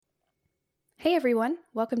Hey everyone,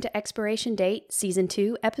 welcome to Expiration Date, Season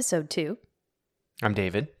 2, Episode 2. I'm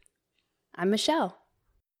David. I'm Michelle.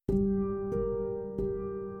 I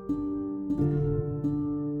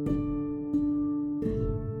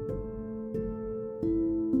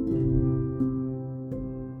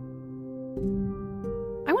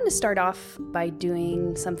want to start off by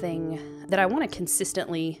doing something that I want to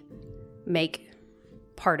consistently make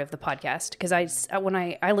part of the podcast, because I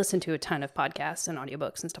listen to a ton of podcasts and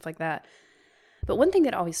audiobooks and stuff like that. But one thing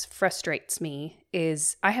that always frustrates me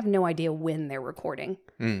is I have no idea when they're recording.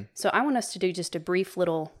 So I want us to do just a brief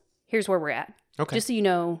little, here's where we're at. Okay. Just so you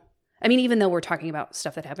know, I mean, even though we're talking about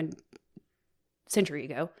stuff that happened a century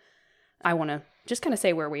ago, I want to just kind of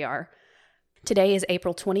say where we are. Today is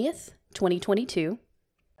April 20th, 2022.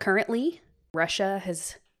 Currently, Russia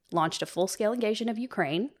has launched a full-scale invasion of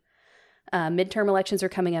Ukraine. Midterm elections are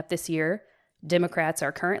coming up this year. Democrats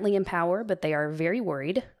are currently in power, but they are very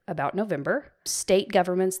worried about November. State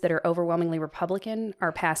governments that are overwhelmingly Republican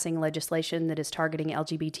are passing legislation that is targeting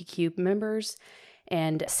LGBTQ members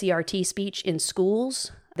and CRT speech in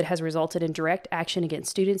schools that has resulted in direct action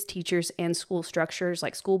against students, teachers, and school structures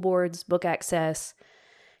like school boards, book access,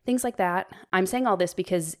 things like that. I'm saying all this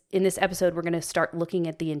because in this episode, we're going to start looking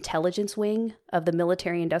at the intelligence wing of the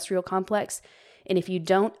military-industrial complex. And if you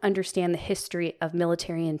don't understand the history of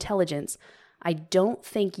military intelligence, I don't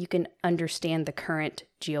think you can understand the current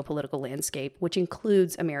geopolitical landscape, which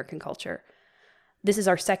includes American culture. This is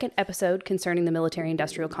our second episode concerning the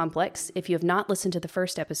military-industrial complex. If you have not listened to the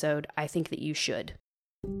first episode, I think that you should.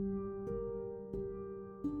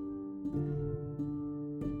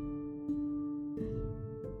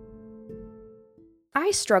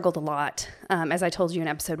 I struggled a lot, as I told you in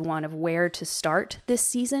episode 1, of where to start this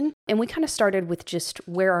season. And we kind of started with just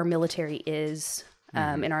where our military is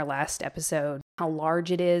in our last episode, how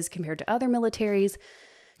large it is compared to other militaries,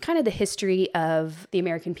 kind of the history of the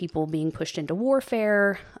American people being pushed into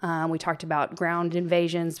warfare. We talked about ground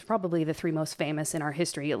invasions, probably the three most famous in our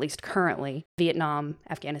history, at least currently: Vietnam,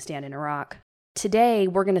 Afghanistan, and Iraq. Today,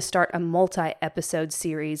 we're going to start a multi-episode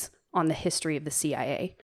series on the history of the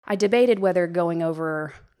CIA. I debated whether going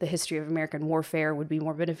over the history of American warfare would be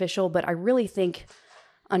more beneficial, but I really think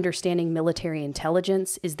understanding military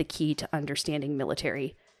intelligence is the key to understanding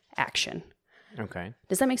military action. Okay.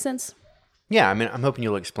 Does that make sense? Yeah, I mean, I'm hoping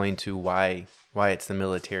you'll explain to why it's the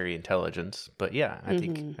military intelligence, but yeah, I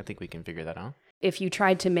think we can figure that out. If you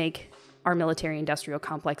tried to make our military-industrial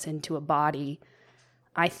complex into a body,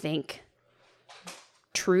 I think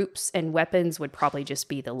troops and weapons would probably just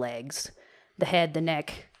be the legs, the head, the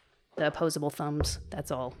neck, the opposable thumbs. That's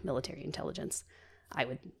all military intelligence.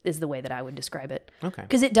 Is the way that I would describe it. Okay.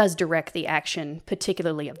 Because it does direct the action,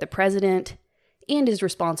 particularly of the president, and is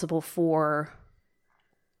responsible for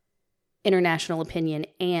international opinion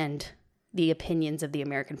and the opinions of the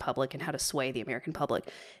American public and how to sway the American public.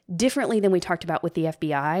 Differently than we talked about with the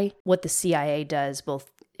FBI, what the CIA does both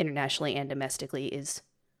internationally and domestically is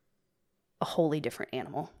a wholly different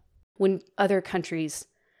animal. When other countries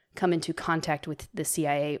come into contact with the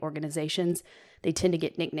CIA organizations, they tend to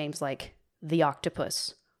get nicknames like the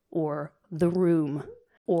octopus or the room,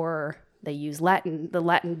 or they use the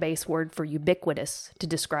Latin base word for ubiquitous to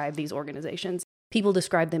describe these organizations. People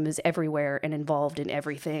describe them as everywhere and involved in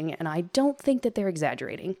everything, and I don't think that they're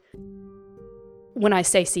exaggerating. When I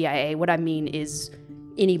say CIA, what I mean is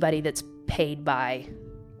anybody that's paid by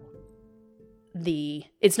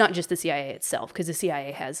it's not just the CIA itself, because the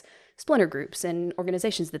CIA has splinter groups and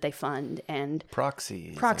organizations that they fund and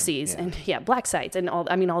proxies and black sites and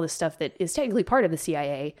all this stuff that is technically part of the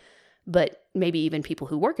CIA, but maybe even people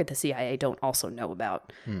who work at the CIA don't also know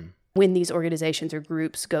about. When these organizations or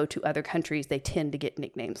groups go to other countries, they tend to get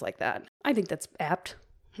nicknames like that. I think that's apt.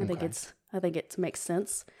 I think it makes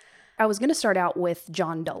sense. I was going to start out with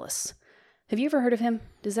John Dulles. Have you ever heard of him?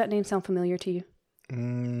 Does that name sound familiar to you?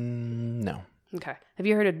 No. Okay. Have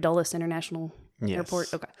you heard of Dulles International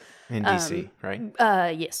Airport? Okay. In D.C., right?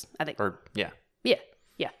 Yes, I think. Yeah,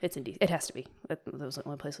 it's in D.C. It has to be. That was the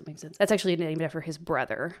only place that makes sense. That's actually named after his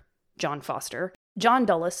brother, John Foster. John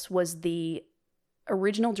Dulles was the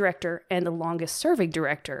original director and the longest-serving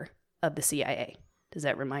director of the CIA. Does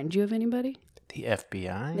that remind you of anybody? The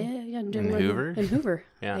FBI? Yeah. In Hoover? In Hoover.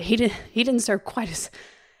 Yeah. He didn't serve quite as...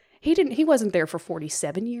 He wasn't there for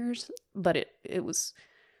 47 years, but it was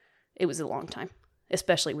a long time,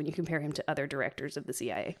 especially when you compare him to other directors of the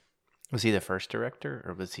CIA. Was he the first director,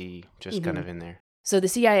 or was he just kind of in there? So the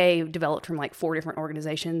CIA developed from like 4 different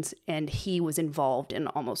organizations, and he was involved in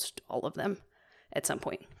almost all of them at some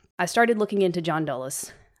point. I started looking into John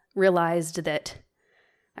Dulles, realized that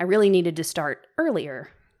I really needed to start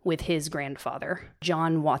earlier with his grandfather,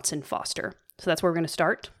 John Watson Foster. So that's where we're going to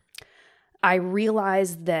start. I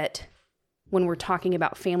realize that when we're talking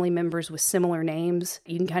about family members with similar names,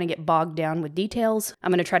 you can kind of get bogged down with details.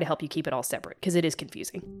 I'm going to try to help you keep it all separate because it is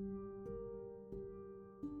confusing.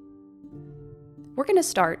 We're going to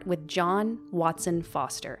start with John Watson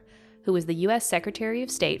Foster, who was the U.S. Secretary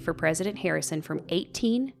of State for President Harrison from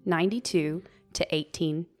 1892 to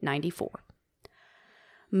 1894.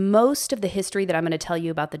 Most of the history that I'm going to tell you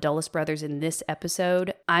about the Dulles brothers in this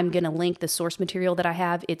episode, I'm going to link the source material that I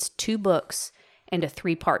have. It's 2 books and a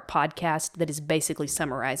 3-part podcast that is basically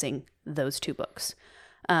summarizing those 2 books.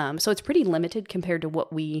 So it's pretty limited compared to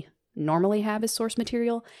what we normally have as source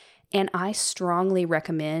material. And I strongly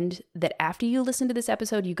recommend that after you listen to this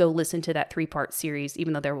episode, you go listen to that 3-part series,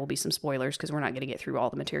 even though there will be some spoilers because we're not going to get through all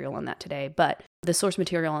the material on that today. But the source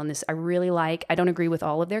material on this I really like. I don't agree with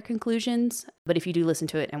all of their conclusions, but if you do listen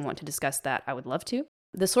to it and want to discuss that, I would love to.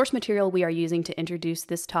 The source material we are using to introduce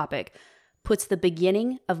this topic puts the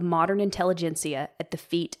beginning of modern intelligentsia at the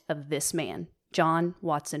feet of this man, John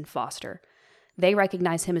Watson Foster. They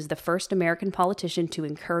recognize him as the first American politician to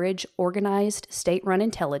encourage organized state-run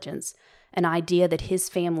intelligence, an idea that his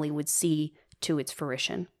family would see to its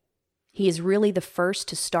fruition. He is really the first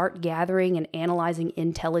to start gathering and analyzing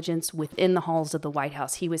intelligence within the halls of the White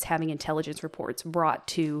House. He was having intelligence reports brought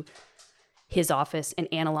to his office and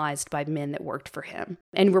analyzed by men that worked for him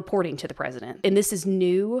and reporting to the president. And this is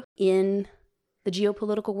new in the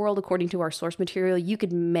geopolitical world. According to our source material, you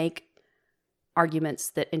could make arguments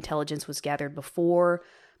that intelligence was gathered before,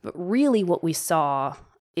 but really what we saw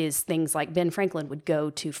is things like Ben Franklin would go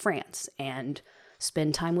to France and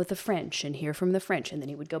spend time with the French and hear from the French, and then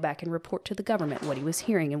he would go back and report to the government what he was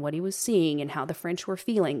hearing and what he was seeing and how the French were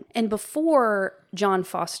feeling. And before John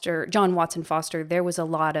Watson Foster, there was a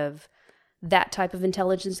lot of that type of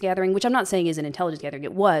intelligence gathering, which I'm not saying is an intelligence gathering,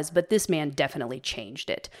 it was, but this man definitely changed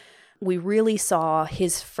it. We really saw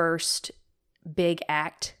his first big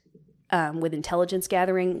act with intelligence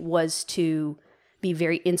gathering was to be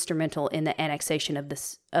very instrumental in the annexation of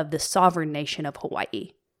the sovereign nation of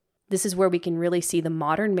Hawaii. This is where we can really see the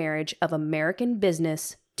modern marriage of American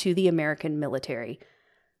business to the American military.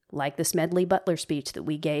 Like the Smedley Butler speech that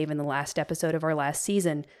we gave in the last episode of our last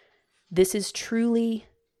season, this is truly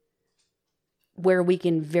where we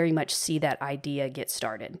can very much see that idea get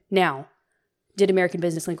started. Now, did American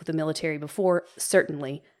business link with the military before?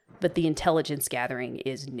 Certainly, but the intelligence gathering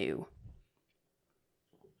is new.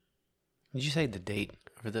 Did you say the date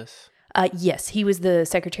for this? Yes, he was the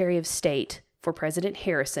Secretary of State for President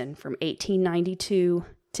Harrison from 1892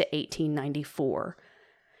 to 1894.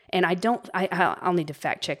 And I'll need to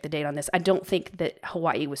fact check the date on this. I don't think that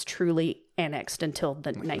Hawaii was truly annexed until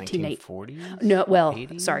the 1940s? No, well,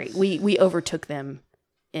 80s? Sorry. We overtook them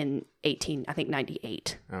in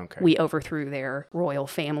 98. Okay. We overthrew their royal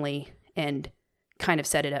family and kind of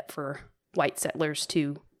set it up for white settlers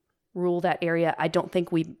to rule that area. I don't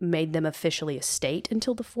think we made them officially a state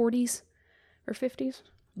until the 40s or 50s.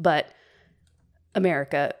 But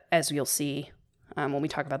America, as you'll see when we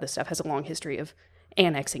talk about this stuff, has a long history of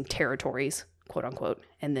annexing territories, quote unquote,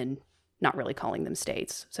 and then not really calling them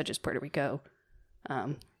states, such as Puerto Rico,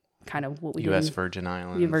 kind of what we U.S. did. Virgin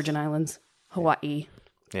Islands. Virgin Islands, Hawaii.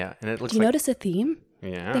 Yeah, and it looks Do you notice a theme?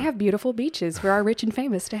 Yeah. They have beautiful beaches for our rich and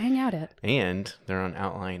famous to hang out at. And they're on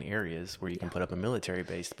outlying areas where you can put up a military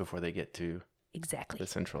base before they get to Exactly. the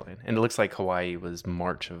central end. And it looks like Hawaii was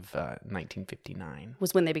March of 1959.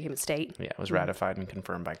 Was when they became a state. Yeah, it was ratified and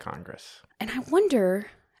confirmed by Congress. And I wonder,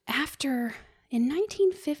 in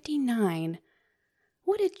 1959,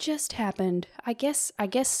 what had just happened? I guess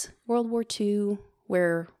World War II,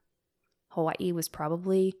 where Hawaii was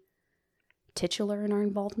probably titular in our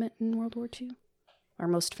involvement in World War II. Our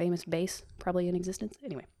most famous base, probably in existence.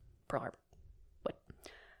 Anyway, Pearl Harbor.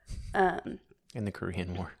 What? In the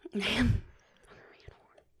Korean War.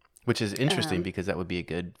 Which is interesting because that would be a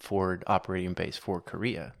good forward operating base for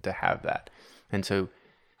Korea to have that. And so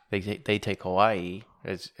they take Hawaii,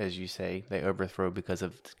 as you say, they overthrow because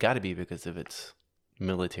of, it's got to be because of its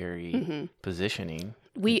military positioning.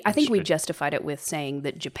 I think we justified it with saying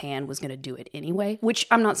that Japan was going to do it anyway, which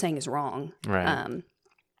I'm not saying is wrong. Right.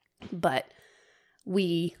 But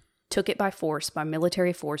we took it by force, by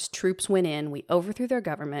military force. Troops went in, we overthrew their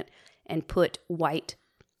government, and put white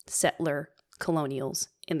settler colonials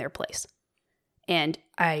in their place. And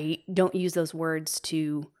I don't use those words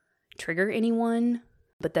to trigger anyone,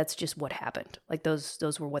 but that's just what happened. Like those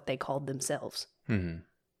were what they called themselves. Mm-hmm.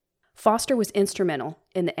 Foster was instrumental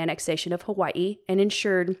in the annexation of Hawaii and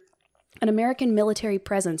ensured an American military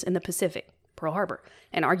presence in the Pacific, Pearl Harbor,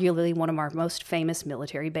 and arguably one of our most famous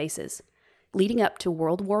military bases. Leading up to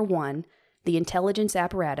World War I, The intelligence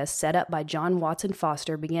apparatus set up by John Watson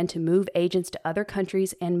Foster began to move agents to other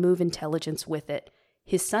countries and move intelligence with it.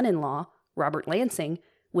 His son-in-law, Robert Lansing,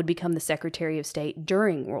 would become the Secretary of State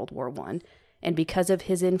during World War I, and because of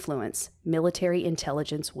his influence, military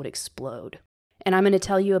intelligence would explode. And I'm going to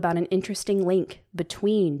tell you about an interesting link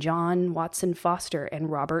between John Watson Foster and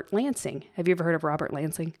Robert Lansing. Have you ever heard of Robert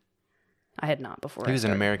Lansing? I had not before. He was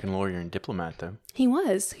an American lawyer and diplomat, though. He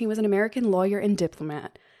was. He was an American lawyer and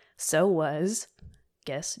diplomat. So was,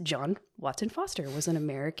 guess, John Watson Foster was an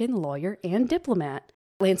American lawyer and diplomat.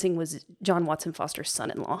 Lansing was John Watson Foster's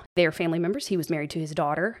son-in-law. They are family members. He was married to his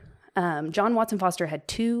daughter. John Watson Foster had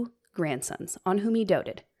 2 grandsons on whom he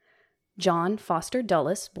doted. John Foster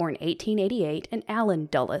Dulles, born 1888, and Allen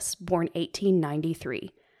Dulles, born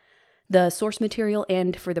 1893. The source material,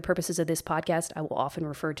 and for the purposes of this podcast, I will often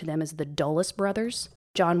refer to them as the Dulles brothers.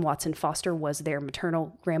 John Watson Foster was their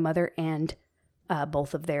maternal grandmother and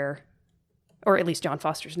both of their, or at least John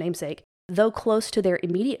Foster's namesake. Though close to their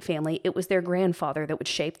immediate family, it was their grandfather that would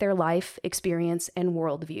shape their life, experience, and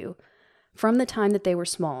worldview. From the time that they were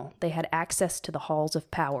small, they had access to the halls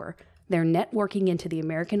of power. Their networking into the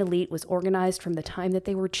American elite was organized from the time that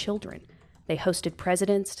they were children. They hosted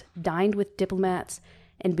presidents, dined with diplomats,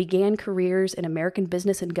 and began careers in American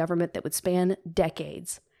business and government that would span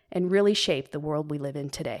decades and really shape the world we live in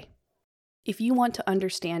today. If you want to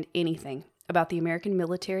understand anything about the American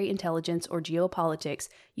military intelligence or geopolitics,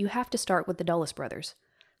 you have to start with the Dulles brothers.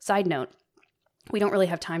 Side note, we don't really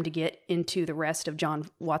have time to get into the rest of John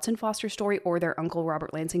Watson Foster's story or their uncle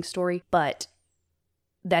Robert Lansing's story, but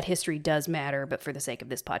that history does matter. But for the sake of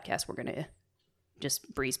this podcast, we're going to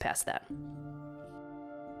just breeze past that.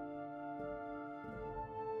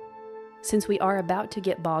 Since we are about to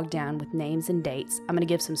get bogged down with names and dates, I'm going to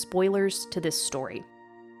give some spoilers to this story.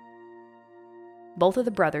 Both of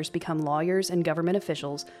the brothers become lawyers and government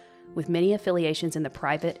officials with many affiliations in the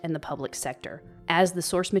private and the public sector. As the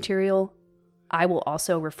source material, I will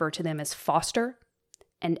also refer to them as Foster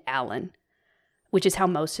and Allen, which is how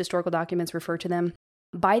most historical documents refer to them.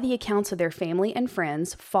 By the accounts of their family and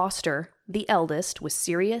friends, Foster, the eldest, was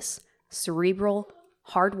serious, cerebral,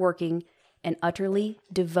 hardworking, and utterly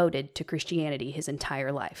devoted to Christianity his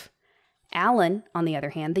entire life. Allen, on the other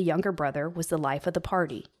hand, the younger brother, was the life of the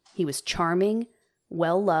party. He was charming,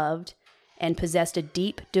 well-loved, and possessed a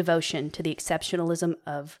deep devotion to the exceptionalism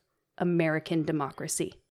of American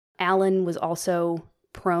democracy. Allen was also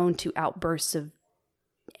prone to outbursts of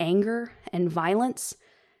anger and violence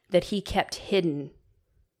that he kept hidden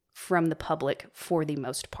from the public for the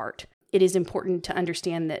most part. It is important to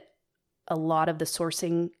understand that a lot of the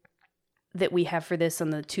sourcing that we have for this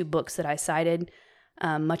on the 2 books that I cited,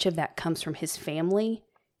 much of that comes from his family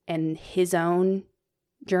and his own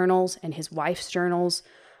journals and his wife's journals.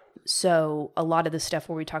 So a lot of the stuff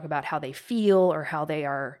where we talk about how they feel or how they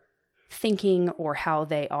are thinking or how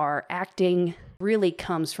they are acting really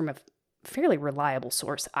comes from a fairly reliable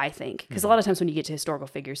source, I think. Because a lot of times when you get to historical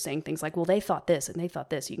figures saying things like, well, they thought this and they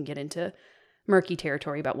thought this, you can get into murky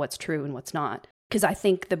territory about what's true and what's not. Because I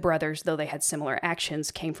think the brothers, though they had similar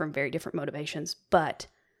actions, came from very different motivations. But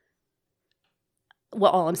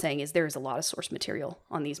all I'm saying is there is a lot of source material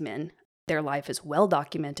on these men. Their life is well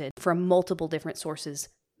documented from multiple different sources,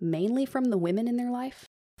 mainly from the women in their life.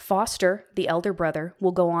 Foster, the elder brother,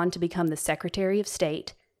 will go on to become the Secretary of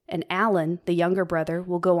State, and Allen, the younger brother,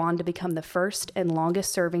 will go on to become the first and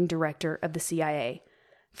longest-serving director of the CIA.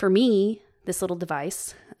 For me, this little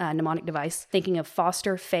device, mnemonic device, thinking of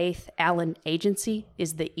Foster, Faith, Allen, Agency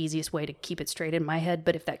is the easiest way to keep it straight in my head,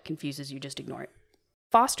 but if that confuses you, just ignore it.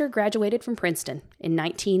 Foster graduated from Princeton in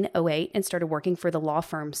 1908 and started working for the law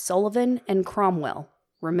firm Sullivan and Cromwell.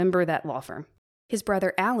 Remember that law firm. His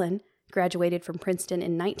brother Allen graduated from Princeton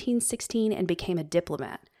in 1916 and became a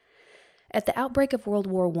diplomat. At the outbreak of World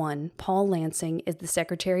War I, Paul Lansing is the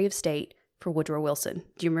Secretary of State for Woodrow Wilson.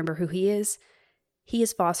 Do you remember who he is? He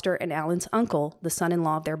is Foster and Allen's uncle, the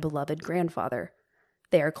son-in-law of their beloved grandfather.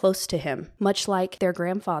 They are close to him. Much like their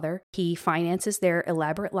grandfather, he finances their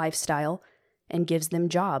elaborate lifestyle and gives them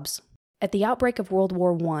jobs. At the outbreak of World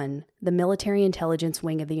War I, the military intelligence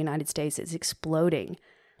wing of the United States is exploding.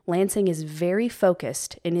 Lansing is very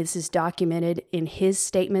focused, and this is documented in his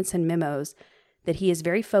statements and memos, that he is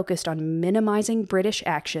very focused on minimizing British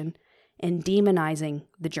action and demonizing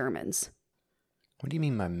the Germans. What do you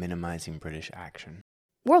mean by minimizing British action?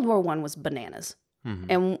 World War I was bananas,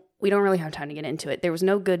 and we don't really have time to get into it. There was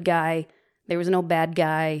no good guy. There was no bad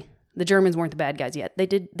guy. The Germans weren't the bad guys yet.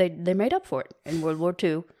 They made up for it in World War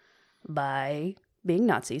II by being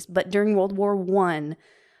Nazis. But during World War I,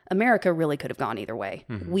 America really could have gone either way.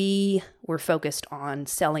 We were focused on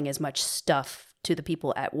selling as much stuff to the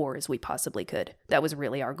people at war as we possibly could. That was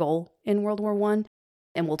really our goal in World War I.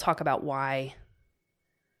 And we'll talk about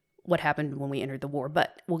what happened when we entered the war,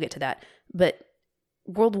 but we'll get to that. But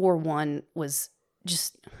World War I was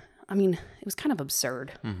just, it was kind of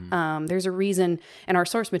absurd. Mm-hmm. There's a reason, and our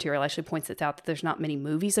source material actually points it out, that there's not many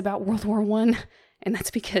movies about World War I, and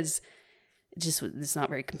that's because it's not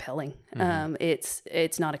very compelling. Mm-hmm.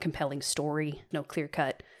 It's not a compelling story, no clear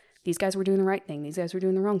cut. These guys were doing the right thing. These guys were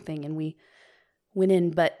doing the wrong thing, and we went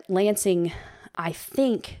in. But Lansing, I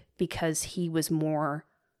think because he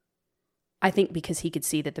could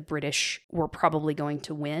see that the British were probably going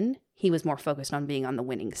to win, he was more focused on being on the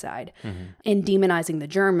winning side. Mm-hmm. And demonizing the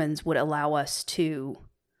Germans would allow us to,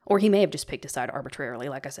 or he may have just picked a side arbitrarily.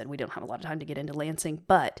 Like I said, we don't have a lot of time to get into Lansing,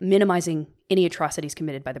 but minimizing any atrocities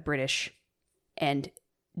committed by the British and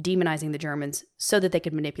demonizing the Germans so that they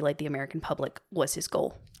could manipulate the American public was his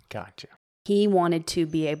goal. Gotcha. He wanted to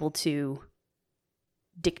be able to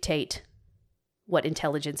dictate what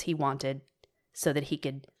intelligence he wanted so that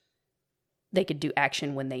they could do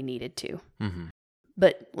action when they needed to. Mm-hmm.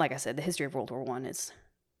 But like I said, the history of World War I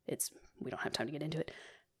we don't have time to get into it.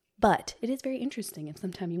 But it is very interesting if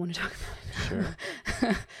sometime you want to talk about it. Sure.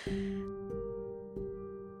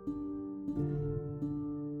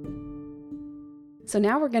 So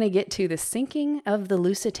now we're going to get to the sinking of the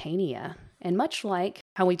Lusitania. And much like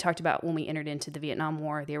how we talked about when we entered into the Vietnam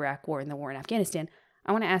War, the Iraq War, and the war in Afghanistan,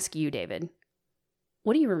 I want to ask you, David,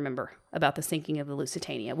 what do you remember about the sinking of the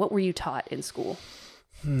Lusitania? What were you taught in school?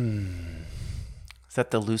 Is that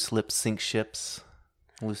the loose lips sink ships,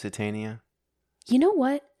 Lusitania? You know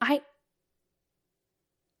what? I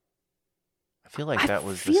feel like that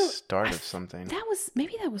was the start of something.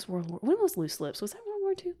 Maybe that was World War. When was Loose Lips? Was that World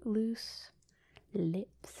War II? Loose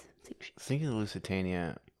Lips. Thinking of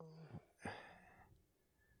Lusitania,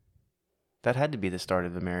 that had to be the start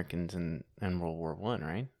of Americans in World War I,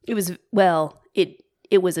 right? It was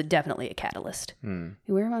it was definitely a catalyst.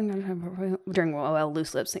 Where am I during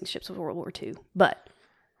Loose Lips sinks ships of World War II? But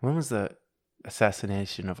when was the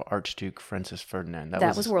assassination of Archduke Francis Ferdinand?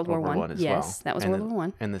 That was World War I as well. Yes, that was World War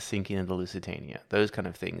I. And the sinking of the Lusitania. Those kind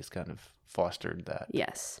of things kind of fostered that.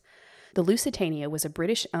 Yes. The Lusitania was a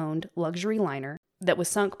British-owned luxury liner that was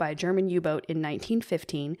sunk by a German U-boat in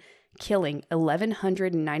 1915, killing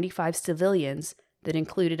 1,195 civilians that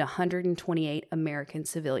included 128 American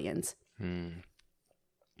civilians.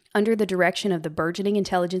 Under the direction of the burgeoning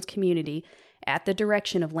intelligence community, at the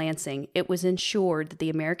direction of Lansing, it was ensured that the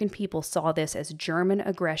American people saw this as German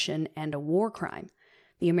aggression and a war crime.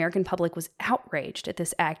 The American public was outraged at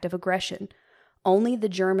this act of aggression. Only the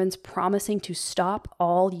Germans promising to stop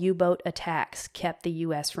all U-boat attacks kept the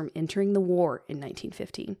U.S. from entering the war in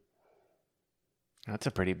 1915. That's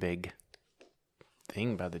a pretty big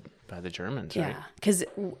thing by the Germans, right? Yeah, because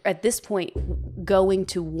at this point, going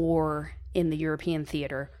to war in the European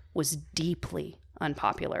theater was deeply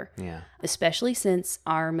unpopular. Yeah. Especially since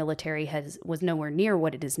our military was nowhere near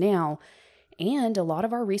what it is now, and a lot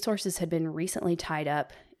of our resources had been recently tied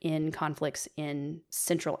up in conflicts in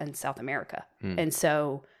Central and South America. And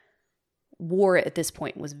so war at this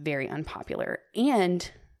point was very unpopular. And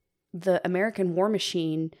the American war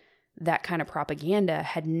machine, that kind of propaganda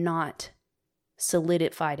had not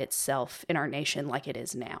solidified itself in our nation like it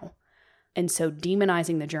is now. And so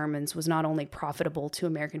demonizing the Germans was not only profitable to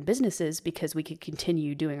American businesses because we could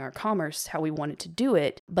continue doing our commerce how we wanted to do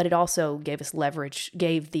it, but it also gave us leverage,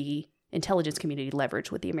 gave the intelligence community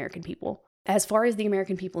leverage with the American people. As far as the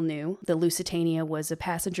American people knew, the Lusitania was a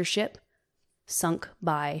passenger ship sunk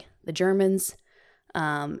by the Germans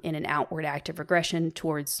in an outward act of aggression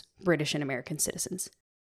towards British and American citizens.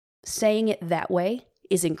 Saying it that way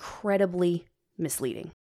is incredibly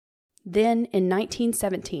misleading. Then in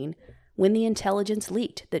 1917, when the intelligence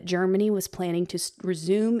leaked that Germany was planning to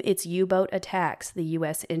resume its U-boat attacks, the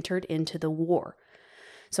U.S. entered into the war.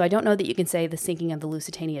 So I don't know that you can say the sinking of the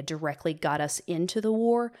Lusitania directly got us into the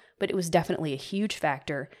war, but it was definitely a huge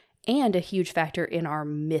factor, and a huge factor in our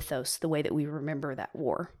mythos, the way that we remember that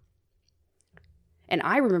war. And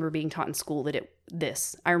I remember being taught in school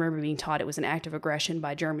I remember being taught it was an act of aggression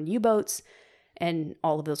by German U-boats, and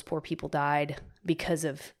all of those poor people died because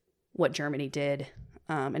of what Germany did,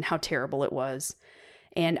 and how terrible it was.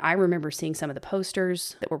 And I remember seeing some of the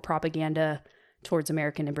posters that were propaganda towards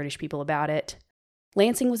American and British people about it.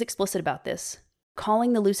 Lansing was explicit about this,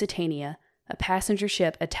 calling the Lusitania a passenger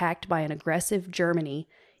ship attacked by an aggressive Germany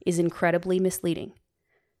is incredibly misleading.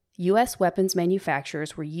 U.S. weapons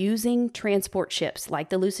manufacturers were using transport ships like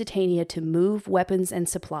the Lusitania to move weapons and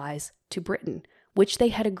supplies to Britain, which they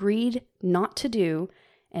had agreed not to do,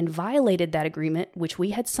 and violated that agreement, which we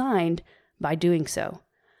had signed, by doing so.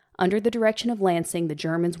 Under the direction of Lansing, the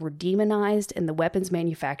Germans were demonized and the weapons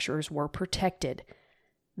manufacturers were protected.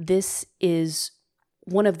 This is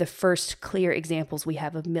one of the first clear examples we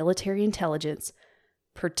have of military intelligence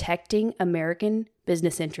protecting American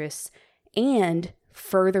business interests and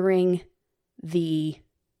furthering the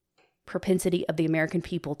propensity of the American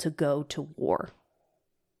people to go to war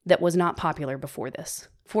that was not popular before this.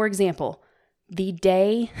 For example, the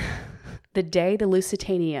day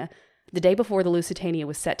before the Lusitania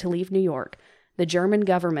was set to leave New York, the German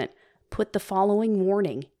government put the following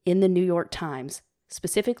warning in the New York Times,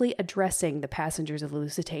 specifically addressing the passengers of the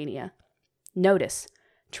Lusitania. Notice,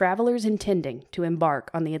 travelers intending to embark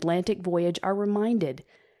on the Atlantic voyage are reminded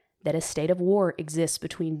that a state of war exists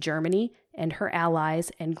between Germany and her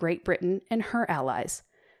allies and Great Britain and her allies,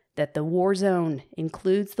 that the war zone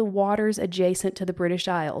includes the waters adjacent to the British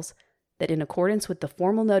Isles, that in accordance with the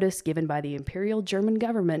formal notice given by the Imperial German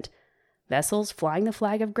government, vessels flying the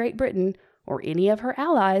flag of Great Britain or any of her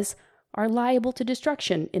allies are liable to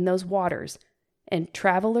destruction in those waters, and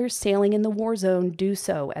travelers sailing in the war zone do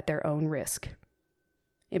so at their own risk.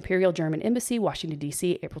 Imperial German Embassy, Washington,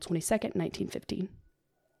 D.C., April 22nd, 1915.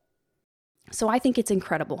 So I think it's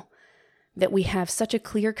incredible that we have such a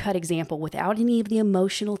clear-cut example without any of the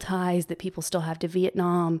emotional ties that people still have to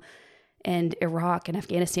Vietnam and Iraq and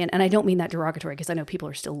Afghanistan. And I don't mean that derogatory because I know people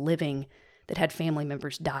are still living that had family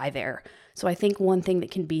members die there. So I think one thing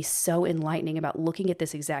that can be so enlightening about looking at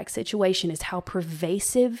this exact situation is how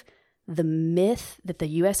pervasive the myth that the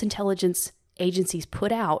U.S. intelligence agencies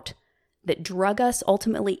put out that drug us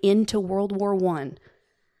ultimately into World War I,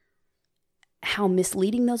 how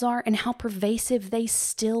misleading those are and how pervasive they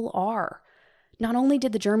still are. Not only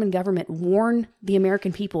did the German government warn the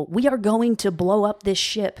American people, we are going to blow up this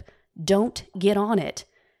ship, don't get on it.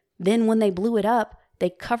 Then when they blew it up, they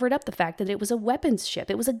covered up the fact that it was a weapons ship.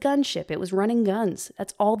 It was a gunship. It was running guns.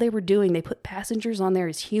 That's all they were doing. They put passengers on there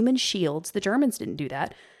as human shields. The Germans didn't do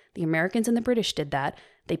that. The Americans and the British did that.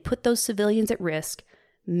 They put those civilians at risk,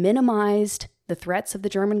 minimized the threats of the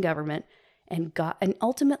German government, and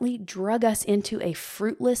ultimately drug us into a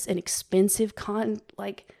fruitless and expensive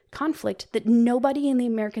conflict that nobody in the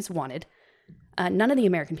Americas wanted. None of the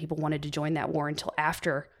American people wanted to join that war until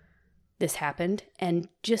after this happened. And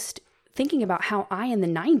just thinking about how I, in the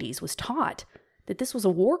 90s, was taught that this was a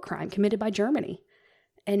war crime committed by Germany.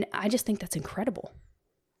 And I just think that's incredible.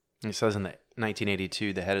 It says in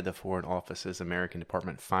 1982, the head of the Foreign Office's American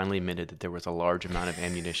department finally admitted that there was a large amount of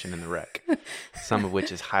ammunition in the wreck, some of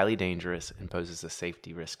which is highly dangerous and poses a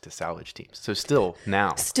safety risk to salvage teams. So still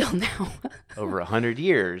now, over 100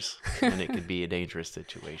 years, and it could be a dangerous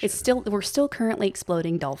situation. We're still currently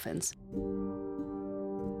exploding dolphins.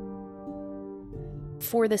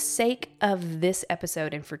 For the sake of this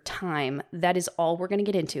episode and for time, that is all we're going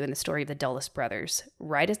to get into in the story of the Dulles brothers.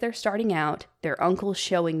 Right as they're starting out, their uncle's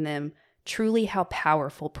showing them truly how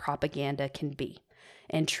powerful propaganda can be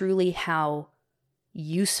and truly how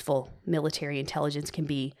useful military intelligence can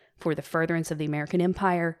be for the furtherance of the American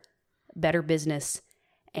empire, better business,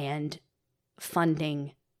 and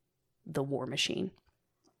funding the war machine.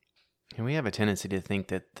 And we have a tendency to think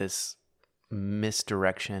that this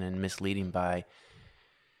misdirection and misleading by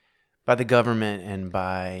the government and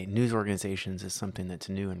by news organizations is something that's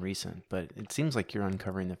new and recent. But it seems like you're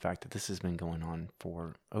uncovering the fact that this has been going on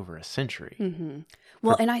for over a century. Mm-hmm.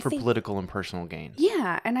 Well, for political and personal gains.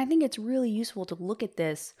 Yeah, and I think it's really useful to look at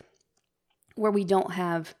this where we don't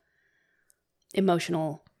have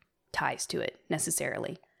emotional ties to it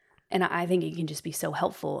necessarily. And I think it can just be so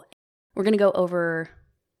helpful. We're going to go over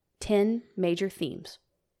 10 major themes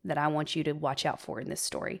that I want you to watch out for in this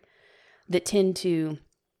story that tend to...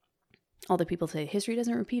 Although people say history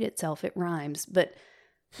doesn't repeat itself, it rhymes. But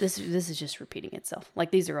this is just repeating itself.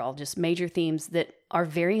 Like, these are all just major themes that are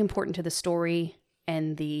very important to the story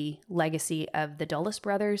and the legacy of the Dulles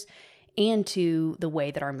brothers and to the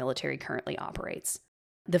way that our military currently operates.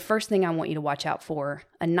 The first thing I want you to watch out for,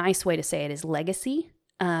 a nice way to say it is legacy,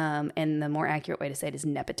 and the more accurate way to say it is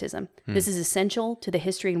nepotism. This is essential to the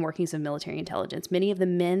history and workings of military intelligence. Many of the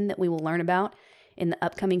men that we will learn about in the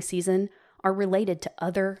upcoming season are related to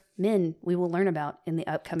other men we will learn about in the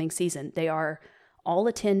upcoming season. They all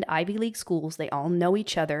attend Ivy League schools, they all know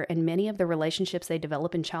each other, and many of the relationships they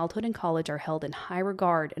develop in childhood and college are held in high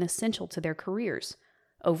regard and essential to their careers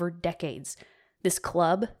over decades. This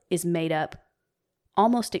club is made up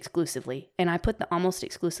almost exclusively, and I put the almost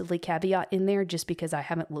exclusively caveat in there just because I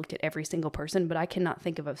haven't looked at every single person, but I cannot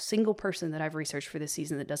think of a single person that I've researched for this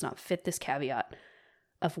season that does not fit this caveat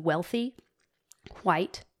of wealthy,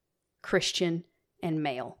 white, Christian, and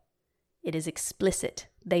male. It is explicit.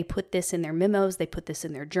 They put this in their memos. They put this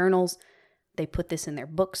in their journals. They put this in their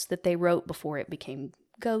books that they wrote before it became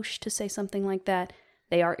gauche to say something like that.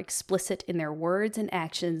 They are explicit in their words and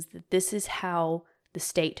actions that this is how the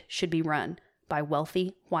state should be run by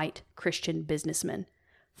wealthy, white, Christian businessmen.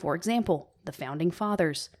 For example, the Founding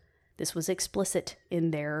Fathers. This was explicit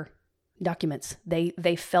in their documents.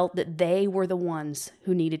 They felt that they were the ones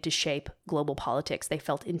who needed to shape global politics. They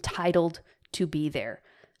felt entitled to be there.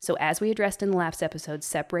 So as we addressed in the last episode,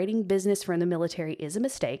 separating business from the military is a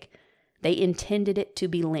mistake. They intended it to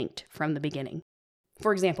be linked from the beginning.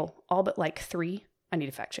 For example, all but like 3, I need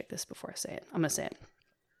to fact check this before I say it. I'm going to say it.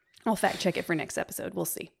 I'll fact check it for next episode. We'll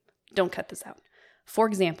see. Don't cut this out. For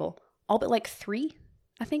example, all but like 3,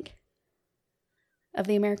 I think, of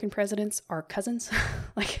the American presidents are cousins.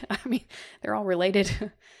 Like, I mean, they're all related.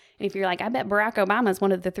 And if you're like, I bet Barack Obama is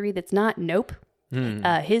one of the 3 that's not, nope.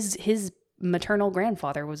 His maternal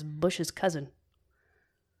grandfather was Bush's cousin.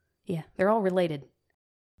 Yeah, they're all related.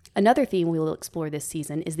 Another theme we will explore this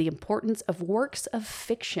season is the importance of works of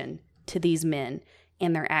fiction to these men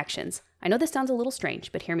and their actions. I know this sounds a little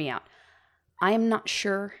strange, but hear me out. I am not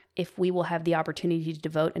sure if we will have the opportunity to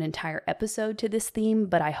devote an entire episode to this theme,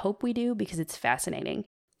 but I hope we do because it's fascinating.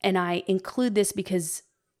 And I include this because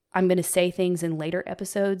I'm going to say things in later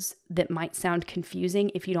episodes that might sound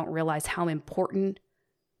confusing if you don't realize how important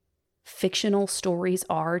fictional stories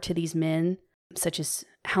are to these men, such as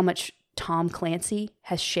how much Tom Clancy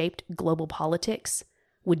has shaped global politics,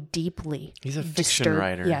 would deeply He's a fiction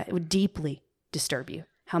writer. Yeah, it would deeply disturb you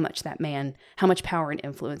how much power and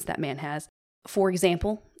influence that man has. For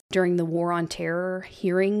example, during the War on Terror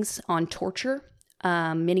hearings on torture,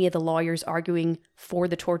 many of the lawyers arguing for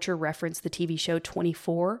the torture referenced the TV show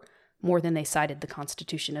 24 more than they cited the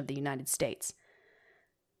Constitution of the United States.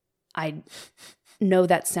 I know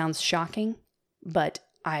that sounds shocking, but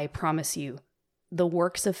I promise you, the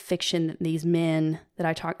works of fiction that these men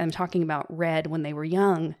that I'm talking about read when they were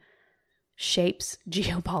young shapes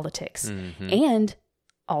geopolitics. Mm-hmm. And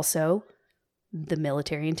also, the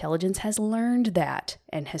military intelligence has learned that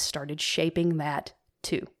and has started shaping that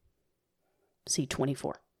too. See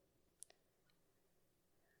 24.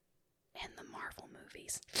 And the Marvel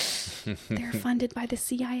movies. They're funded by the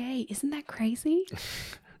CIA. Isn't that crazy?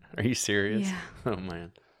 Are you serious? Yeah. Oh,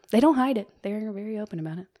 man. They don't hide it. They're very open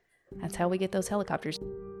about it. That's how we get those helicopters.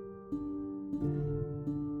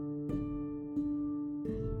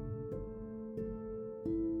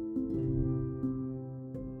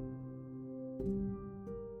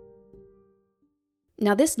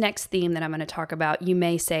 Now, this next theme that I'm going to talk about, you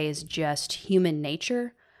may say is just human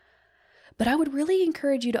nature, but I would really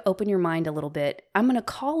encourage you to open your mind a little bit. I'm going to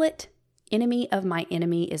call it enemy of my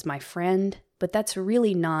enemy is my friend, but that's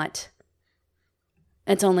really not,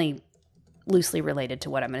 it's only loosely related to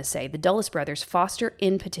what I'm going to say. The Dulles brothers, Foster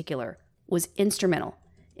in particular, was instrumental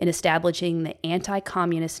in establishing the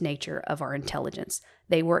anti-communist nature of our intelligence.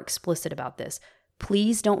 They were explicit about this.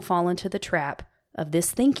 Please don't fall into the trap of this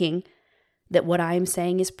thinking that what I am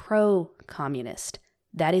saying is pro-communist.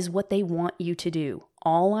 That is what they want you to do.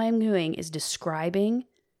 All I'm doing is describing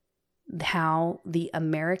how the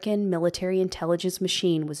American military intelligence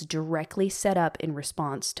machine was directly set up in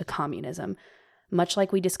response to communism, much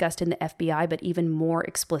like we discussed in the FBI, but even more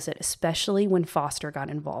explicit, especially when Foster got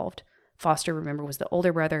involved. Foster, remember, was the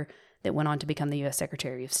older brother that went on to become the U.S.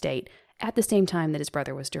 Secretary of State at the same time that his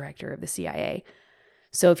brother was director of the CIA.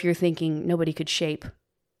 So if you're thinking nobody could shape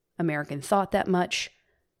American thought that much,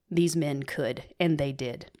 these men could, and they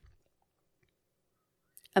did.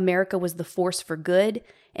 America was the force for good,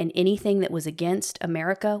 and anything that was against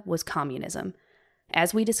America was communism.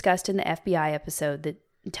 As we discussed in the FBI episode, the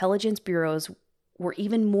intelligence bureaus were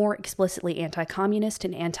even more explicitly anti-communist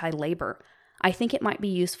and anti-labor. I think it might be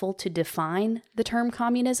useful to define the term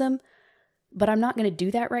communism, but I'm not going to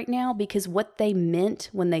do that right now because what they meant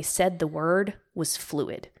when they said the word was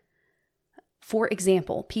fluid. For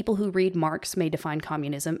example, people who read Marx may define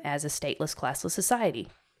communism as a stateless, classless society.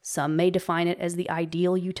 Some may define it as the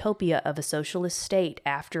ideal utopia of a socialist state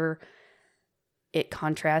after it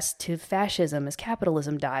contrasts to fascism as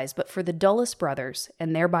capitalism dies. But for the Dulles brothers,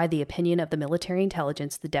 and thereby the opinion of the military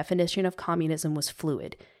intelligence, the definition of communism was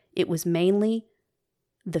fluid. It was mainly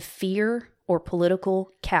the fear or political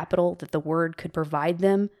capital that the word could provide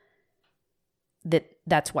them,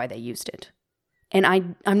 that's why they used it. And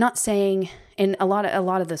I'm not saying, and a lot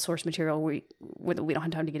of the source material we don't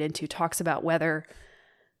have time to get into talks about whether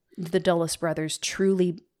the Dulles brothers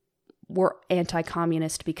truly were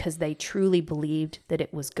anti-communist because they truly believed that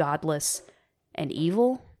it was godless and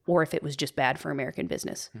evil, or if it was just bad for American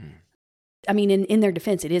business. I mean, in their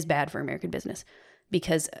defense, it is bad for American business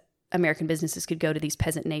because American businesses could go to these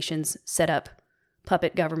peasant nations, set up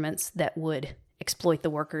puppet governments that would exploit the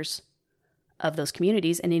workers of those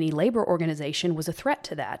communities, and any labor organization was a threat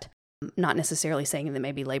to that. Not necessarily saying that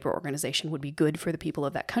maybe labor organization would be good for the people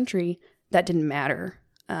of that country. That didn't matter.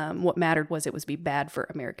 What mattered was it was be bad for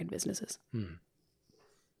American businesses.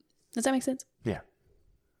 Does that make sense? Yeah.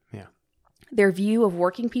 Yeah. Their view of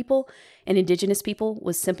working people and indigenous people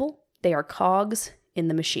was simple. They are cogs in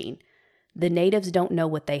the machine. The natives don't know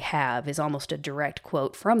what they have is almost a direct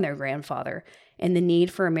quote from their grandfather, and the need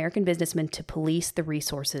for American businessmen to police the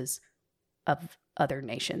resources of other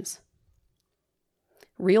nations.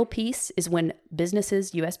 Real peace is when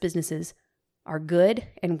businesses, U.S. businesses, are good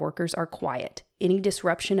and workers are quiet. Any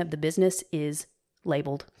disruption of the business is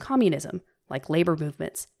labeled communism, like labor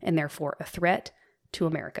movements, and therefore a threat to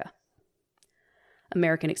America.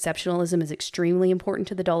 American exceptionalism is extremely important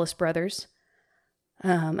to the Dulles brothers.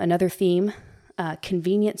 Another theme,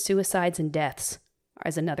 convenient suicides and deaths,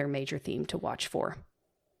 is another major theme to watch for.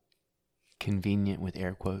 Convenient with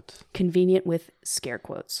air quotes. Convenient with scare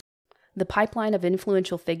quotes. The pipeline of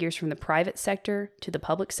influential figures from the private sector to the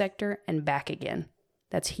public sector and back again.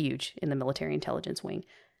 That's huge in the military intelligence wing.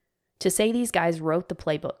 To say these guys wrote the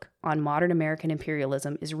playbook on modern American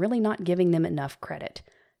imperialism is really not giving them enough credit.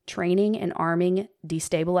 Training and arming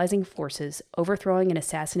destabilizing forces, overthrowing and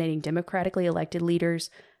assassinating democratically elected leaders,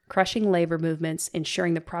 crushing labor movements,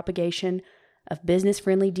 ensuring the propagation of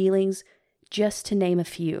business-friendly dealings, just to name a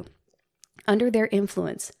few. Under their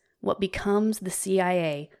influence, what becomes the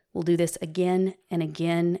CIA will do this again and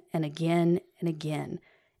again and again and again.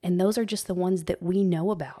 And those are just the ones that we know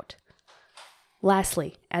about.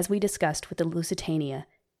 Lastly, as we discussed with the Lusitania,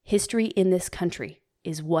 history in this country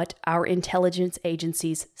is what our intelligence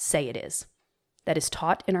agencies say it is. That is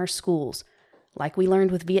taught in our schools. Like we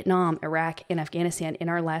learned with Vietnam, Iraq, and Afghanistan in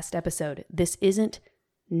our last episode, this isn't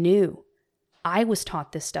new. I was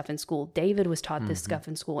taught this stuff in school. David was taught this stuff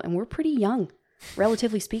in school, and we're pretty young,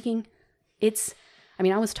 relatively speaking.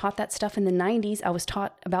 I was taught that stuff in the 90s. I was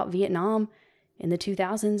taught about Vietnam in the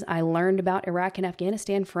 2000s. I learned about Iraq and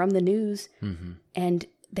Afghanistan from the news, and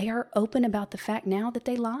they are open about the fact now that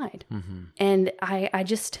they lied. And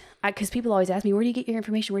because people always ask me, where do you get your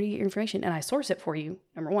information? Where do you get your information? And I source it for you,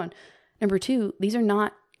 number one. Number two, these are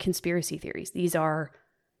not conspiracy theories. These are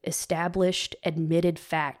established, admitted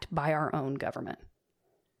fact by our own government.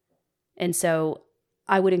 And so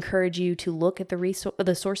I would encourage you to look at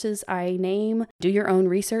the sources I name, do your own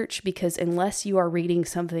research, because unless you are reading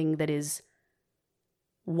something that is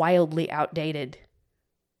wildly outdated,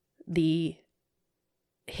 the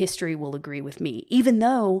history will agree with me, even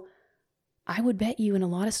though I would bet you in a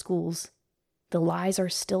lot of schools, the lies are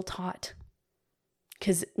still taught.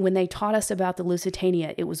 Because when they taught us about the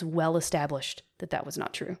Lusitania, it was well established that that was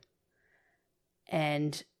not true.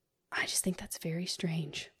 And I just think that's very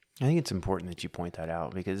strange. I think it's important that you point that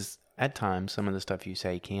out, because at times some of the stuff you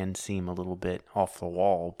say can seem a little bit off the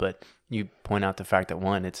wall, but you point out the fact that,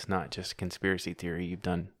 one, it's not just conspiracy theory. You've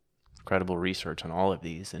done incredible research on all of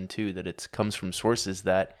these, and two, that it comes from sources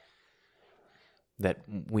that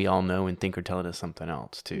we all know and think are telling us something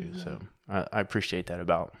else too. So I appreciate that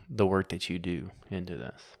about the work that you do into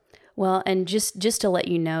this. Well, and just to let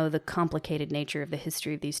you know the complicated nature of the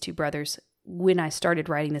history of these two brothers, when I started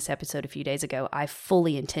writing this episode a few days ago, I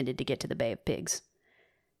fully intended to get to the Bay of Pigs,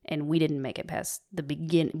 and we didn't make it past the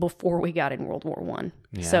beginning before we got in World War I.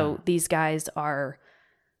 Yeah. So these guys are,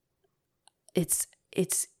 it's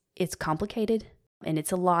complicated and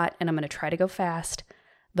it's a lot, and I'm going to try to go fast.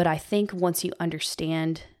 But I think once you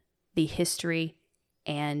understand the history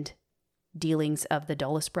and dealings of the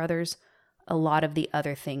Dulles brothers, a lot of the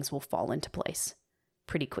other things will fall into place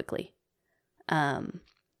pretty quickly.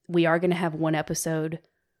 We are going to have one episode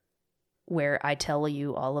where I tell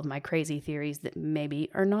you all of my crazy theories that maybe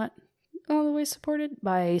are not all the way supported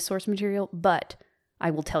by source material, but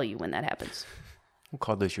I will tell you when that happens. We'll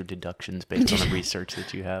call those your deductions based on the research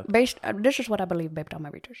that you have. This is what I believe based on my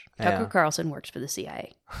research. Tucker Carlson works for the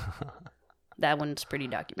CIA. That one's pretty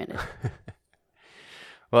documented.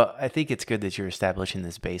 Well, I think it's good that you're establishing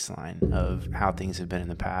this baseline of how things have been in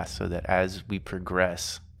the past, so that as we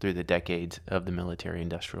progress through the decades of the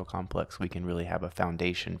military-industrial complex, we can really have a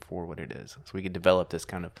foundation for what it is. So we can develop this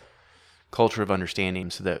kind of culture of understanding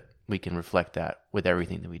so that we can reflect that with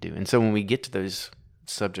everything that we do. And so when we get to those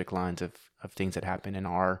subject lines of things that happen in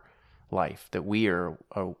our life that we are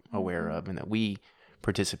aware of and that we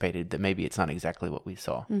participated, that maybe it's not exactly what we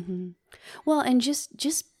saw. Well, and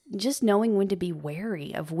just knowing when to be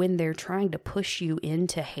wary of when they're trying to push you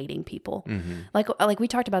into hating people. Like we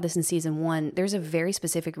talked about this in season 1, there's a very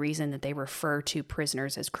specific reason that they refer to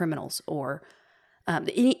prisoners as criminals, or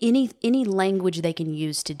Any language they can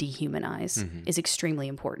use to dehumanize is extremely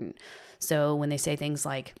important. So when they say things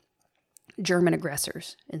like German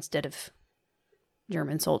aggressors instead of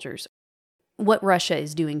German soldiers, what Russia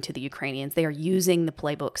is doing to the Ukrainians, they are using the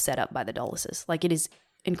playbook set up by the Dulleses. Like, it is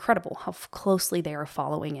incredible how closely they are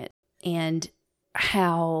following it and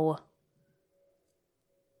how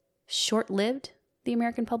short-lived the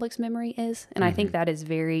American public's memory is. And I think that is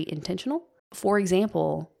very intentional. For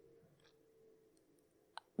example,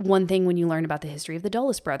 one thing when you learn about the history of the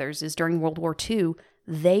Dulles brothers is during World War II,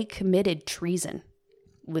 they committed treason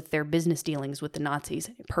with their business dealings with the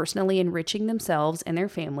Nazis, personally enriching themselves and their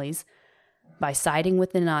families by siding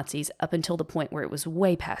with the Nazis up until the point where it was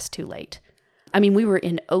way past too late. I mean, we were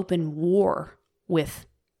in open war with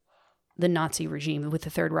the Nazi regime, with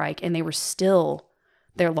the Third Reich, and they were still,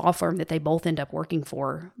 their law firm that they both end up working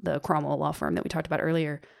for, the Cromwell law firm that we talked about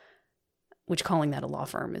earlier, which calling that a law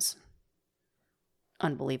firm is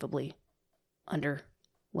unbelievably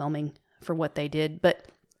underwhelming for what they did, but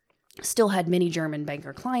still had many German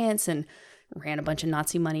banker clients and ran a bunch of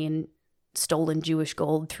Nazi money and stolen Jewish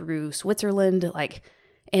gold through Switzerland.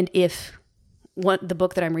 And if the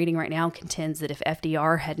book that I'm reading right now contends that if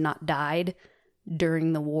FDR had not died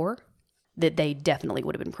during the war, that they definitely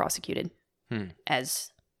would have been prosecuted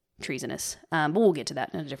as treasonous. But we'll get to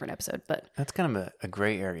that in a different episode. But that's kind of a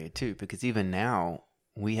gray area too, because even now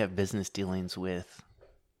we have business dealings with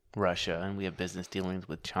Russia and we have business dealings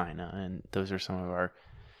with China, and those are some of our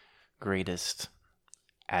greatest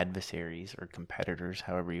adversaries or competitors,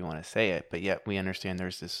 however you want to say it. But yet we understand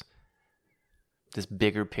there's this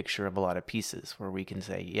bigger picture of a lot of pieces where we can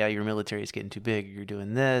say, yeah, your military is getting too big, you're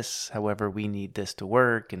doing this, however we need this to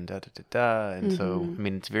work, and and so I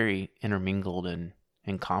mean, it's very intermingled and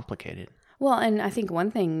complicated. Well, and I think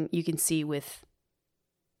one thing you can see with,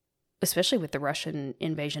 especially with the Russian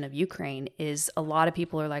invasion of Ukraine, is a lot of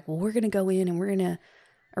people are like, well, we're going to go in and we're going to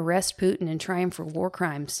arrest Putin and try him for war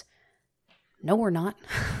crimes. No, we're not.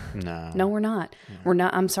 No, we're not. Yeah. We're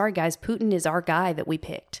not. I'm sorry, guys. Putin is our guy that we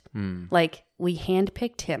picked. Like, we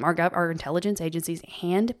handpicked him. Our intelligence agencies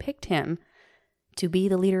handpicked him to be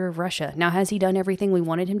the leader of Russia. Now, has he done everything we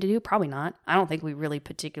wanted him to do? Probably not. I don't think we really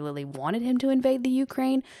particularly wanted him to invade the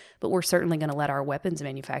Ukraine, but we're certainly going to let our weapons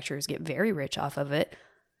manufacturers get very rich off of it.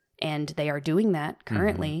 And they are doing that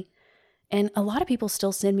currently. And a lot of people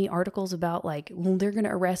still send me articles about, like, well, they're going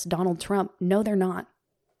to arrest Donald Trump. No, they're not.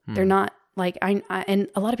 They're not. Like, I and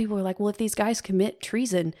a lot of people are like, well, if these guys commit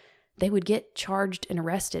treason, they would get charged and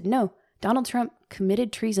arrested. No, Donald Trump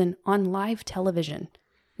committed treason on live television.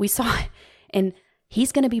 We saw it. And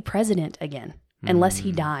he's going to be president again, unless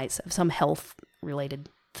he dies of some health-related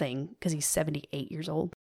thing, because he's 78 years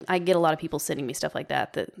old. I get a lot of people sending me stuff like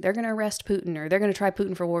that they're going to arrest Putin, or they're going to try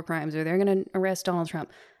Putin for war crimes, or they're going to arrest Donald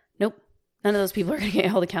Trump. Nope. None of those people are going to get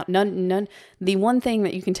held accountable. None. The one thing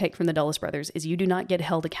that you can take from the Dulles brothers is you do not get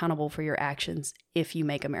held accountable for your actions if you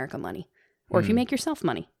make America money, or if you make yourself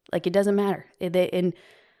money. Like, it doesn't matter. Jared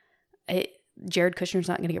Kushner's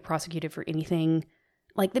not going to get prosecuted for anything.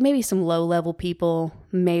 Like, there may be some low-level people,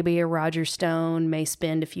 maybe a Roger Stone may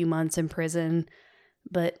spend a few months in prison,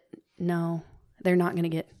 but no, they're not going to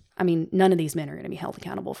get, I mean, none of these men are going to be held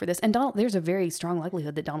accountable for this. And there's a very strong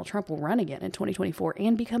likelihood that Donald Trump will run again in 2024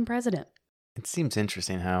 and become president. It seems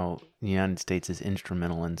interesting how the United States is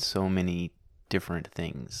instrumental in so many different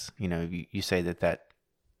things. You know, you say that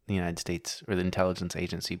the United States or the intelligence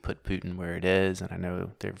agency put Putin where it is, and I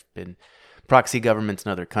know there have been proxy governments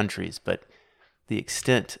in other countries, but the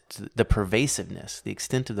extent of the pervasiveness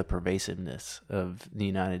of the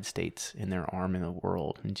United States in their arm in the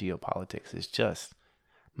world in geopolitics is just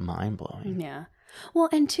mind-blowing. Yeah. Well,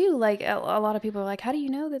 and too, like, a lot of people are like, how do you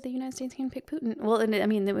know that the United States can pick Putin? Well, and I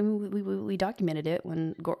mean, we documented it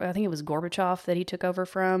when, I think it was Gorbachev that he took over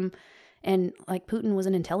from, and, like, Putin was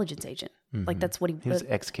an intelligence agent. Like, that's what he was.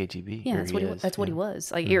 Ex-KGB. Yeah, that's what he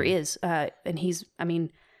was. Like, here he is. And he's, I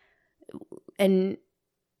mean, and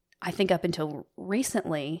I think up until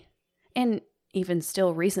recently, and even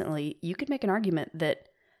still recently, you could make an argument that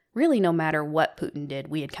really no matter what Putin did,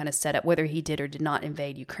 we had kind of set up, whether he did or did not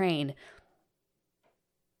invade Ukraine,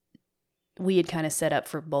 we had kind of set up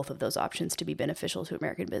for both of those options to be beneficial to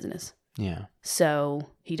American business. Yeah. So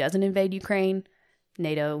he doesn't invade Ukraine.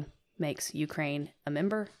 NATO makes Ukraine a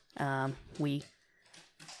member. We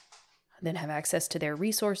then have access to their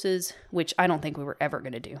resources, which I don't think we were ever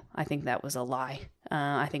going to do. I think that was a lie.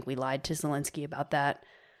 I think we lied to Zelensky about that.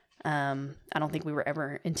 I don't think we were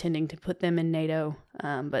ever intending to put them in NATO,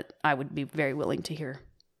 but I would be very willing to hear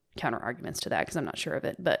counter arguments to that because I'm not sure of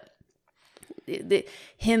it. But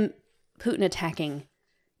Putin attacking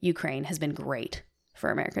Ukraine has been great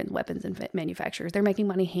for American weapons and manufacturers. They're making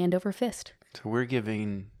money hand over fist. So we're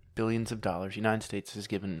giving billions of dollars. United States has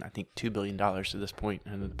given, I think, $2 billion to this point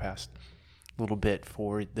in the past little bit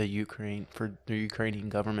for the Ukrainian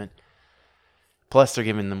government. Plus, they're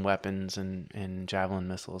giving them weapons and Javelin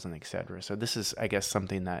missiles and et cetera. So this is, I guess,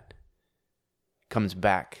 something that comes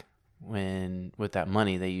back when with that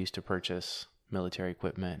money they use to purchase military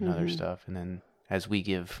equipment and other stuff. And then as we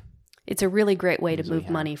give... It's a really great way to move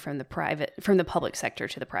money from the public sector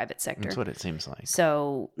to the private sector. That's what it seems like.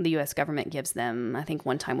 So the U.S. government gives them, I think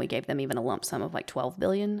one time we gave them even a lump sum of like $12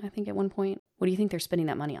 billion, I think at one point. What do you think they're spending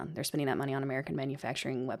that money on? They're spending that money on American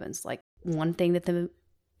manufacturing weapons. Like one thing that the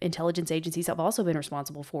intelligence agencies have also been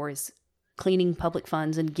responsible for is cleaning public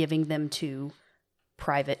funds and giving them to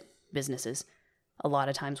private businesses. A lot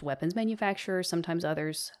of times weapons manufacturers, sometimes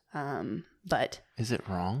others. But is it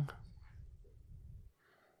wrong?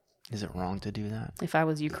 Is it wrong to do that? If I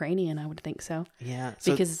was Ukrainian, I would think so. Yeah,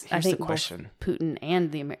 so because I think both Putin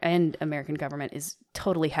and the American government is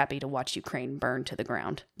totally happy to watch Ukraine burn to the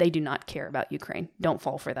ground. They do not care about Ukraine. Don't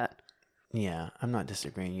fall for that. Yeah, I'm not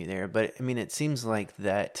disagreeing with you there, but I mean, it seems like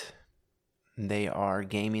that they are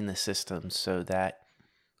gaming the system so that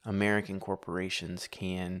American corporations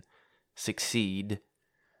can succeed,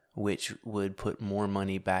 which would put more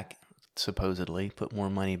money back. Supposedly put more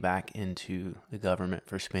money back into the government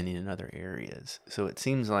for spending in other areas. So it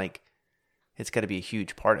seems like it's got to be a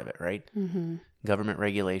huge part of it, right? Mm-hmm. Government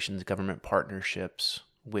regulations, government partnerships,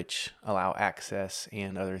 which allow access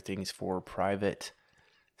and other things for private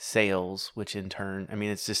sales, which in turn, I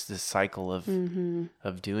mean, it's just this cycle of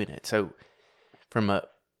doing it. So from a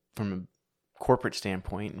corporate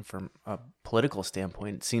standpoint and from a political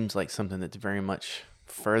standpoint, it seems like something that's very much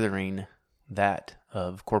furthering that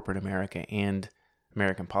of corporate America and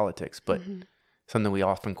American politics. But something we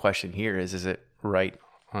often question here is it right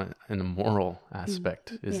in a moral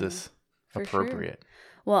aspect? Is this appropriate?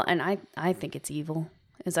 Sure. Well, and I think it's evil.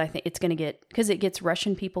 I think it's going to get, because it gets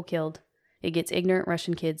Russian people killed. It gets ignorant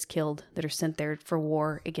Russian kids killed that are sent there for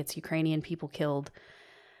war. It gets Ukrainian people killed.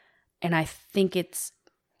 And I think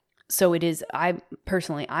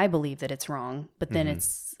I believe that it's wrong, but then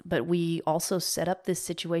but we also set up this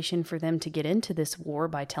situation for them to get into this war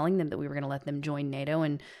by telling them that we were going to let them join NATO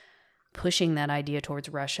and pushing that idea towards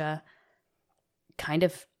Russia, kind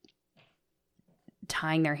of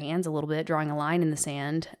tying their hands a little bit, drawing a line in the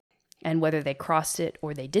sand, and whether they crossed it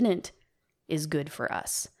or they didn't is good for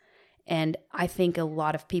us. And I think a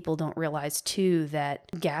lot of people don't realize, too, that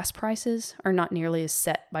gas prices are not nearly as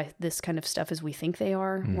set by this kind of stuff as we think they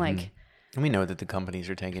are. Like, and we know that the companies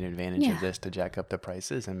are taking advantage of this to jack up the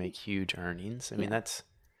prices and make huge earnings. I mean,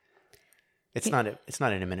 it's not an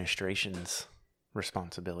administration's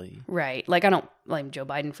responsibility. Right. Like, I don't blame Joe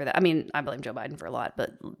Biden for that. I mean, I blame Joe Biden for a lot,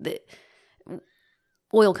 but the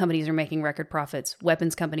oil companies are making record profits.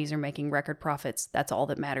 Weapons companies are making record profits. That's all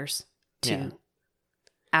that matters to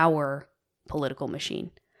our political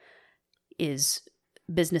machine, is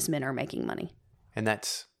businessmen are making money.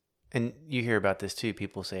 And you hear about this too.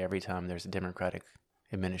 People say every time there's a Democratic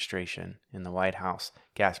administration in the White House,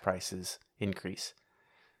 gas prices increase.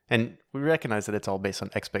 And we recognize that it's all based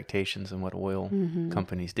on expectations and what oil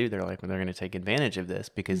companies do. They're like, well, they're going to take advantage of this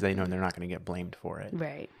because they know they're not going to get blamed for it.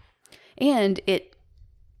 Right. And it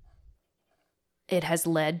has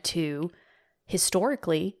led to,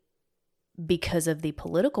 historically, because of the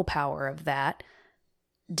political power of that,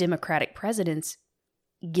 Democratic presidents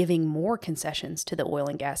giving more concessions to the oil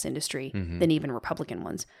and gas industry than even Republican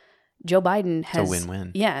ones. Joe Biden has... It's a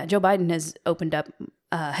win-win. Yeah, Joe Biden has opened up,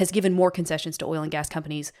 has given more concessions to oil and gas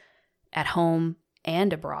companies at home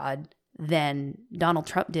and abroad than Donald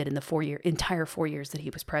Trump did in the entire 4 years that he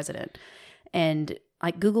was president. And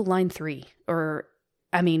like Google Line 3,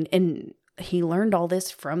 and he learned all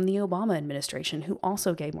this from the Obama administration, who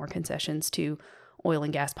also gave more concessions to oil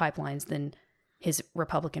and gas pipelines than his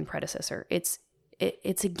Republican predecessor. It's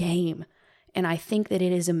a game. And I think that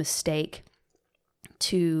it is a mistake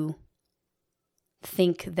to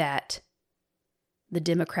think that the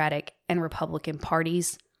Democratic and Republican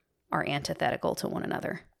parties are antithetical to one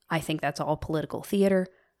another. I think that's all political theater.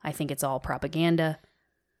 I think it's all propaganda.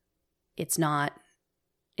 It's not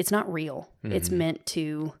real. It's meant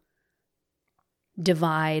to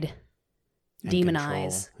divide, and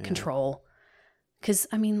demonize, control. Because,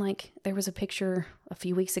 there was a picture a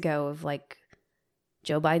few weeks ago of,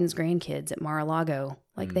 Joe Biden's grandkids at Mar-a-Lago.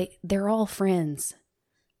 They're all friends.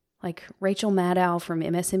 Rachel Maddow from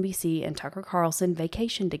MSNBC and Tucker Carlson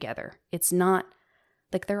vacation together. It's not,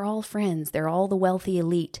 they're all friends. They're all the wealthy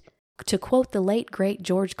elite. To quote the late, great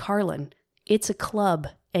George Carlin, it's a club.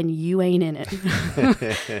 and you ain't in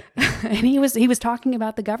it. And he was talking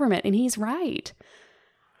about the government, and he's right.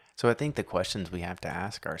 So I think the questions we have to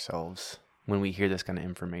ask ourselves when we hear this kind of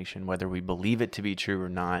information, whether we believe it to be true or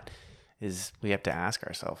not, is we have to ask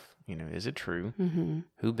ourselves, is it true? Mm-hmm.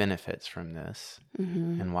 Who benefits from this?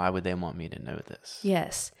 Mm-hmm. And why would they want me to know this?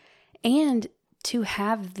 Yes. And to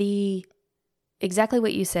have exactly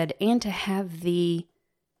what you said, and to have the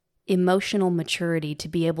emotional maturity to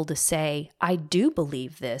be able to say, I do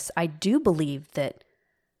believe this. I do believe that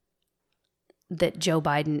Joe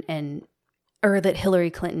Biden or that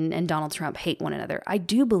Hillary Clinton and Donald Trump hate one another. I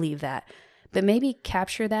do believe that. But maybe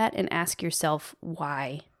capture that and ask yourself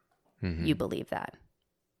why you believe that.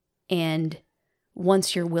 And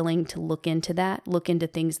once you're willing to look into that, look into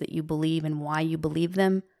things that you believe and why you believe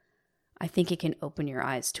them, I think it can open your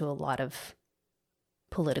eyes to a lot of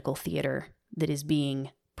political theater that is being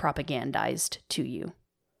propagandized to you.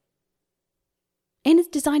 And it's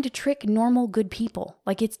designed to trick normal, good people.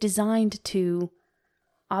 Like, it's designed to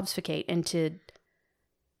obfuscate and to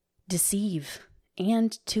deceive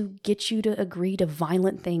and to get you to agree to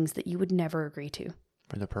violent things that you would never agree to.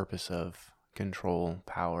 For the purpose of control,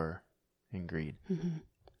 power, and greed. Mm-hmm.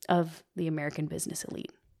 Of the American business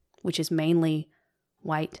elite, which is mainly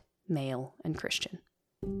white, male, and Christian.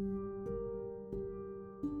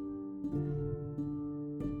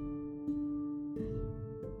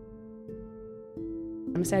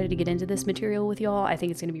 I'm excited to get into this material with y'all. I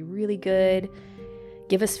think it's going to be really good.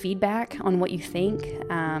 Give us feedback on what you think.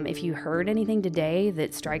 If you heard anything today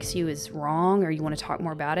that strikes you as wrong or you want to talk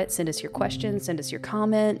more about it, send us your questions, send us your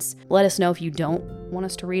comments. Let us know if you don't want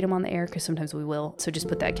us to read them on the air, because sometimes we will. So just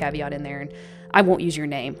put that caveat in there, and I won't use your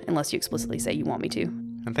name unless you explicitly say you want me to.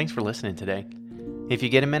 And thanks for listening today. If you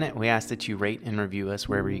get a minute, we ask that you rate and review us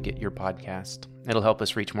wherever you get your podcast. It'll help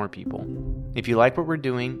us reach more people. If you like what we're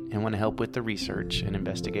doing and want to help with the research and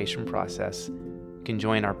investigation process, you can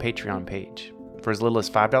join our Patreon page. For as little as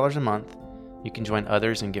 $5 a month, you can join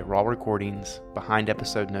others and get raw recordings, behind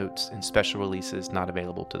episode notes, and special releases not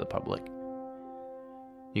available to the public.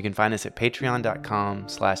 You can find us at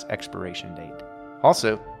patreon.com/expiration date.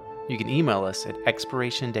 Also, you can email us at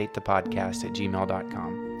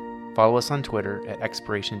expirationdatethepodcast@gmail.com. Follow us on Twitter at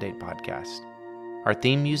Expiration Date Podcast. Our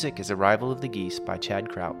theme music is Arrival of the Geese by Chad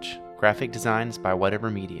Crouch. Graphic designs by Whatever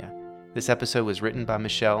Media. This episode was written by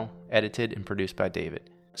Michelle, edited and produced by David.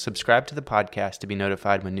 Subscribe to the podcast to be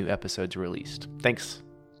notified when new episodes are released. Thanks.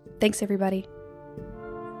 Thanks, everybody.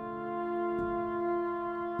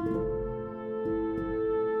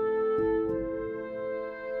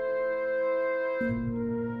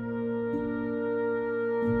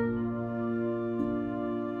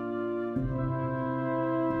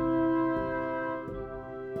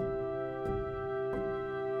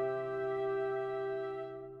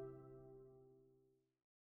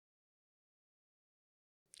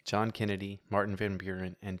 John Kennedy, Martin Van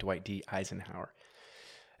Buren, and Dwight D. Eisenhower.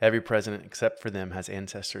 Every president except for them has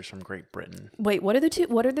ancestors from Great Britain. Wait, what are the two?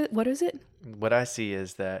 What is it? What I see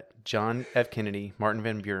is that John F. Kennedy, Martin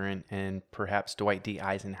Van Buren, and perhaps Dwight D.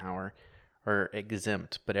 Eisenhower are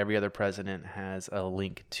exempt, but every other president has a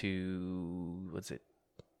link to, what's it?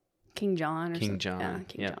 King John or King something. John. Yeah,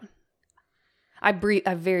 King Yeah. John. I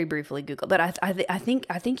very briefly Googled, but I think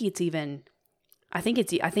it's even. I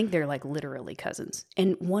think they're like literally cousins.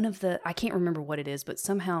 And one of I can't remember what it is, but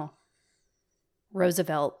somehow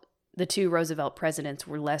the two Roosevelt presidents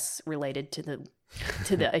were less related to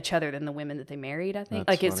each other than the women that they married, I think.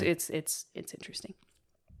 That's like funny. it's interesting.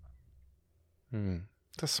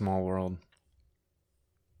 It's a small world.